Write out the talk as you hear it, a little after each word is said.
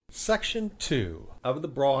Section 2 of the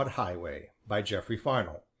Broad Highway by Geoffrey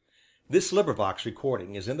Farnell. This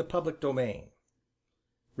recording is in the public domain.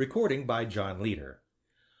 John Leader.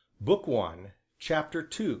 Book I, Chapter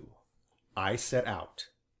II. I Set Out.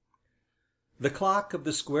 The clock of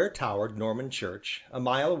the square-towered Norman church, a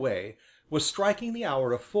mile away, was striking the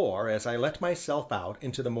hour of 4 as I let myself out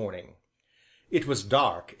into the morning. It was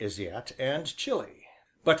dark, as yet, and chilly,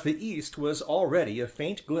 but the east was already a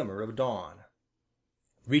faint glimmer of dawn.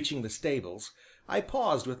 Reaching the stables, I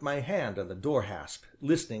paused with my hand on the door hasp,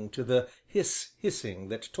 listening to the hissing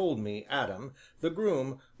that told me Adam, the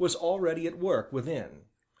groom, was already at work within.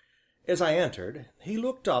 As I entered, he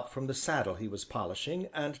looked up from the saddle he was polishing,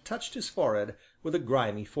 and touched his forehead with a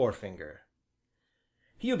grimy forefinger.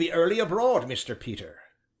 "Ye'll be early abroad, Mr. Peter."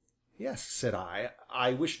 "Yes," said I,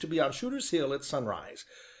 "I wish to be on Shooter's Hill at sunrise,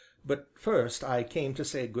 but first I came to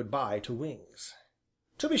say good by to Wings."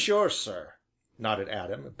 "To be sure, sir," nodded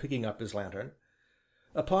Adam, picking up his lanthorn.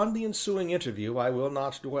 Upon the ensuing interview I will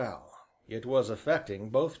not dwell; it was affecting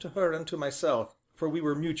both to her and to myself, for we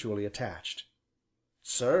were mutually attached.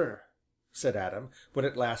 "Sir," said Adam, when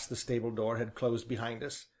at last the stable door had closed behind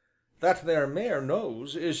us, "that there mare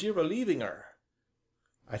knows as you're a leaving her."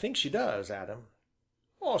 "I think she does, Adam."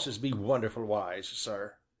 "'Osses be wonderful wise,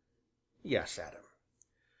 sir." "Yes, Adam."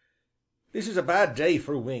 "This is a bad day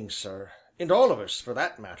for Wings, sir, and all of us, for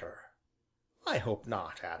that matter." "I hope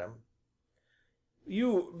not, Adam."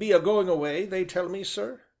 "You be a going away, they tell me,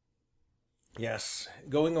 sir?" "Yes,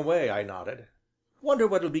 going away," I nodded. "Wonder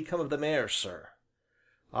what'll become of the mare, sir?"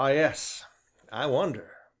 "Ah, yes, I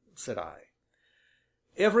wonder," said I.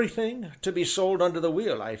 "Everything to be sold under the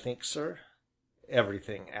will, I think, sir?"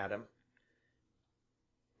 "Everything, Adam."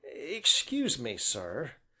 "Excuse me,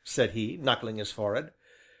 sir," said he, knuckling his forehead,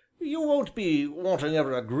 "you won't be wanting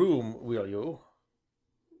ever a groom, will you?"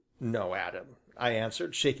 "No, Adam," I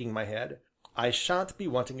answered, shaking my head, "I sha'n't be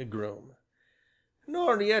wanting a groom."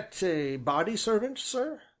 "Nor yet a body servant,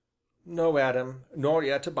 sir?" "No, Adam, nor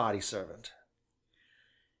yet a body servant."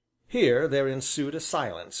 Here there ensued a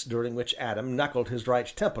silence, during which Adam knuckled his right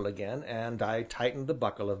temple again, and I tightened the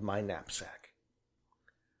buckle of my knapsack.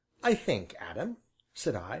 "I think, Adam,"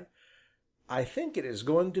 said I think it is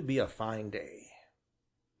going to be a fine day."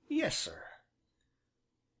 "Yes, sir."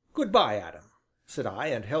 "Good by, Adam," said I,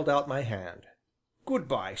 and held out my hand. "Good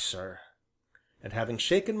by, sir." And having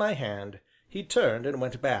shaken my hand, he turned and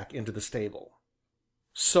went back into the stable.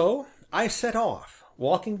 So I set off,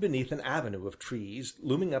 walking beneath an avenue of trees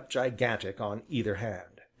looming up gigantic on either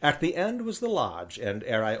hand. At the end was the lodge, and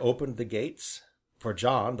ere I opened the gates for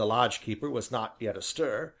John, the lodgekeeper, was not yet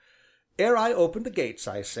astir ere I opened the gates,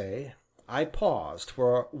 I say, I paused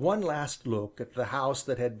for one last look at the house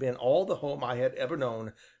that had been all the home I had ever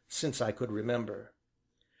known since I could remember.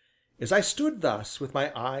 As I stood thus, with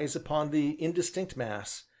my eyes upon the indistinct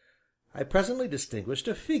mass, I presently distinguished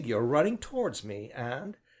a figure running towards me,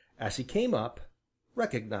 and, as he came up,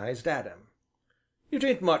 recognized Adam. "It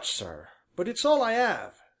ain't much, sir, but it's all I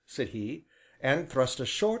 'ave," said he, and thrust a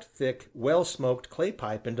short, thick, well smoked clay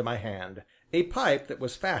pipe into my hand, a pipe that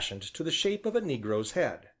was fashioned to the shape of a negro's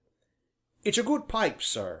head. "It's a good pipe,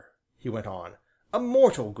 sir," he went on, "a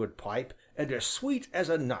mortal good pipe, and as sweet as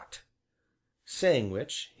a nut." Saying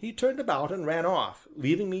which, he turned about and ran off,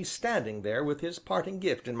 leaving me standing there with his parting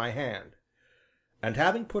gift in my hand. And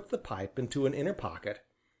having put the pipe into an inner pocket,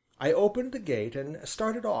 I opened the gate and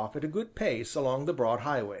started off at a good pace along the broad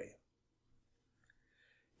highway.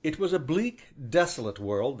 It was a bleak, desolate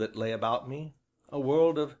world that lay about me, a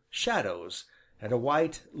world of shadows, and a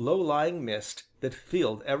white, low lying mist that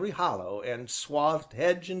filled every hollow and swathed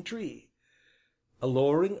hedge and tree, a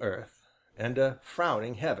lowering earth, and a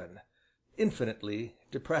frowning heaven, infinitely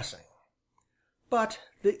depressing. But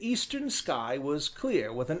the eastern sky was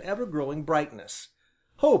clear with an ever growing brightness.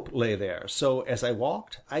 Hope lay there, so, as I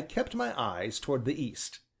walked, I kept my eyes toward the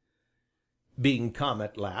east. Being come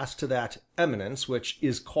at last to that eminence which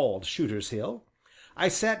is called Shooter's Hill, I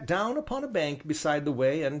sat down upon a bank beside the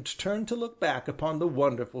way and turned to look back upon the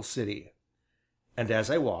wonderful city. And as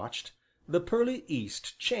I watched, the pearly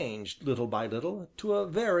east changed little by little to a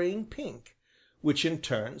varying pink, which in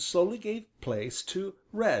turn slowly gave place to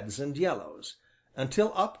reds and yellows,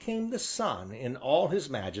 until up came the sun in all his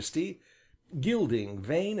majesty, gilding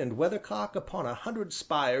vane and weathercock upon 100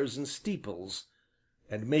 spires and steeples,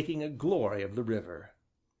 and making a glory of the river.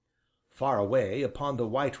 Far away, upon the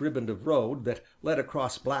white riband of road that led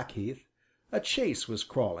across Blackheath, a chaise was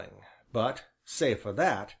crawling, but, save for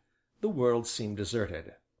that, the world seemed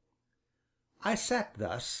deserted. I sat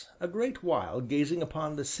thus a great while gazing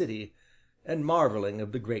upon the city, and marvelling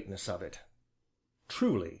of the greatness of it.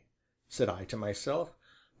 "Truly," said I to myself,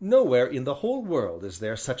 Nowhere in the whole world is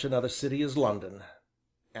there such another city as London.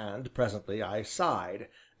 And presently I sighed,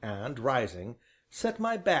 and, rising, set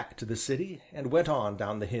my back to the city, and went on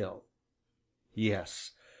down the hill.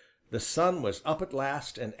 Yes, the sun was up at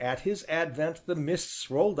last, and at his advent the mists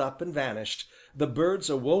rolled up and vanished, the birds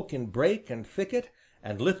awoke in brake and thicket,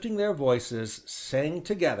 and lifting their voices, sang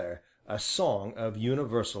together a song of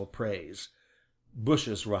universal praise.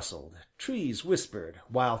 Bushes rustled, trees whispered,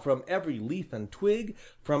 while from every leaf and twig,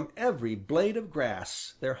 from every blade of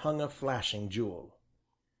grass, there hung a flashing jewel.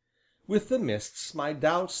 With the mists my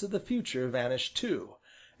doubts of the future vanished too,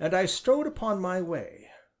 and I strode upon my way,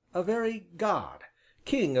 a very god,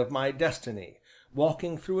 king of my destiny,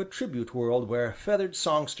 walking through a tribute world where feathered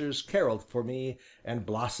songsters carolled for me and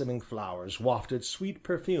blossoming flowers wafted sweet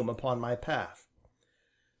perfume upon my path.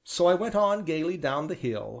 So I went on gaily down the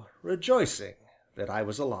hill, rejoicing that I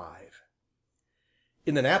was alive.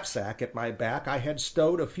 In the knapsack at my back I had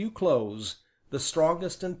stowed a few clothes, the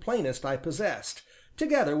strongest and plainest I possessed,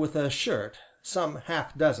 together with a shirt, some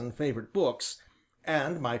half dozen favorite books,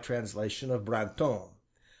 and my translation of Brantome.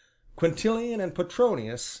 Quintilian and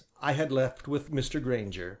Petronius I had left with Mr.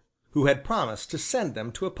 Grainger, who had promised to send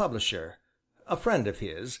them to a publisher, a friend of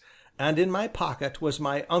his, and in my pocket was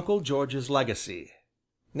my Uncle George's legacy,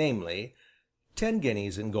 namely, 10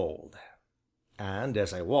 guineas in gold. And,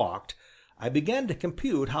 as I walked, I began to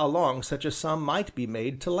compute how long such a sum might be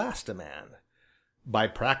made to last a man. By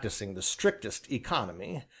practising the strictest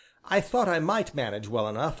economy, I thought I might manage well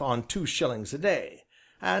enough on 2 shillings a day,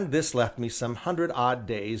 and this left me some 100 odd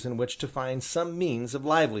days in which to find some means of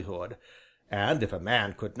livelihood, and if a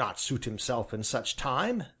man could not suit himself in such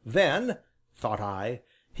time, then, thought I,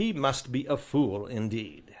 he must be a fool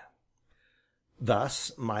indeed.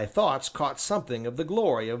 Thus my thoughts caught something of the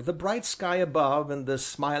glory of the bright sky above and the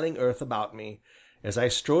smiling earth about me, as I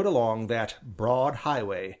strode along that broad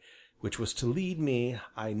highway which was to lead me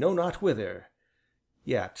I know not whither,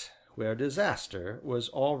 yet where disaster was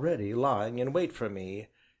already lying in wait for me,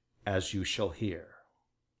 as you shall hear.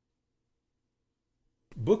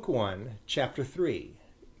 Book I, Chapter III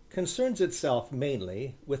concerns itself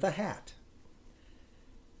mainly with a hat.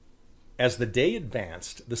 As the day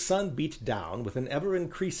advanced, the sun beat down with an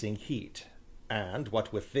ever-increasing heat, and,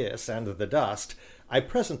 what with this and the dust, I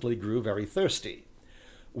presently grew very thirsty.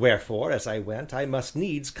 Wherefore, as I went, I must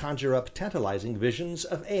needs conjure up tantalizing visions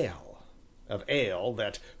of ale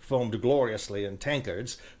that foamed gloriously in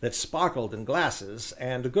tankards, that sparkled in glasses,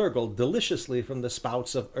 and gurgled deliciously from the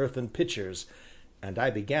spouts of earthen pitchers, and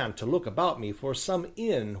I began to look about me for some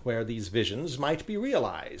inn where these visions might be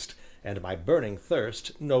realized, and my burning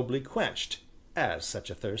thirst nobly quenched, as such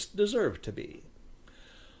a thirst deserved to be.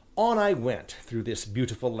 On I went through this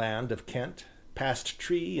beautiful land of Kent, past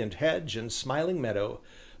tree and hedge and smiling meadow,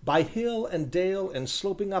 by hill and dale and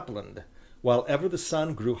sloping upland, while ever the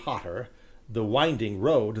sun grew hotter, the winding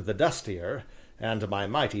road the dustier, and my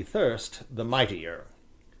mighty thirst the mightier.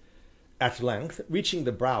 At length, reaching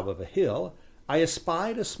the brow of a hill, I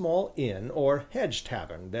espied a small inn or hedge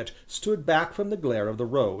tavern that stood back from the glare of the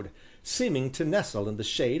road, seeming to nestle in the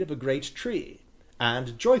shade of a great tree,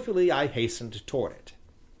 and joyfully I hastened toward it.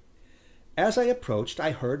 As I approached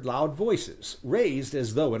I heard loud voices, raised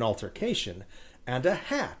as though in altercation, and a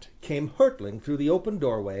hat came hurtling through the open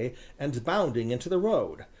doorway and bounding into the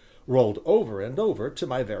road, rolled over and over to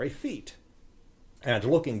my very feet. And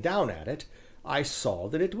looking down at it, I saw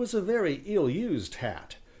that it was a very ill-used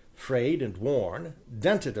hat, frayed and worn,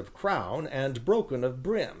 dented of crown, and broken of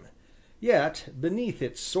brim, yet, beneath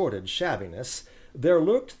its sordid shabbiness, there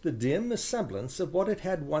lurked the dim semblance of what it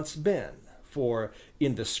had once been, for,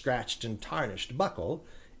 in the scratched and tarnished buckle,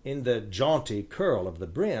 in the jaunty curl of the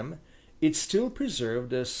brim, it still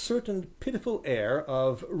preserved a certain pitiful air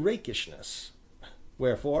of rakishness.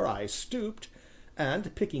 Wherefore I stooped,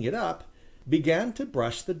 and, picking it up, began to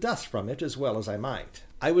brush the dust from it as well as I might.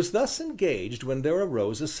 I was thus engaged when there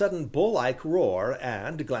arose a sudden bull like roar,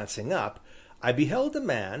 and, glancing up, I beheld a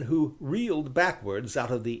man who reeled backwards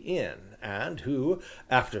out of the inn, and who,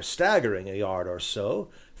 after staggering a yard or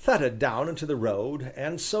so, thudded down into the road,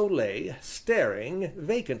 and so lay, staring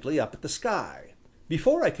vacantly up at the sky.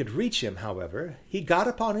 Before I could reach him, however, he got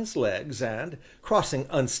upon his legs, and, crossing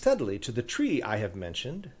unsteadily to the tree I have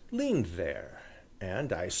mentioned, leaned there,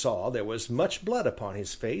 and I saw there was much blood upon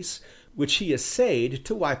his face, which he essayed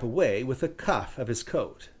to wipe away with the cuff of his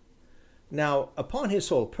coat. Now, upon his whole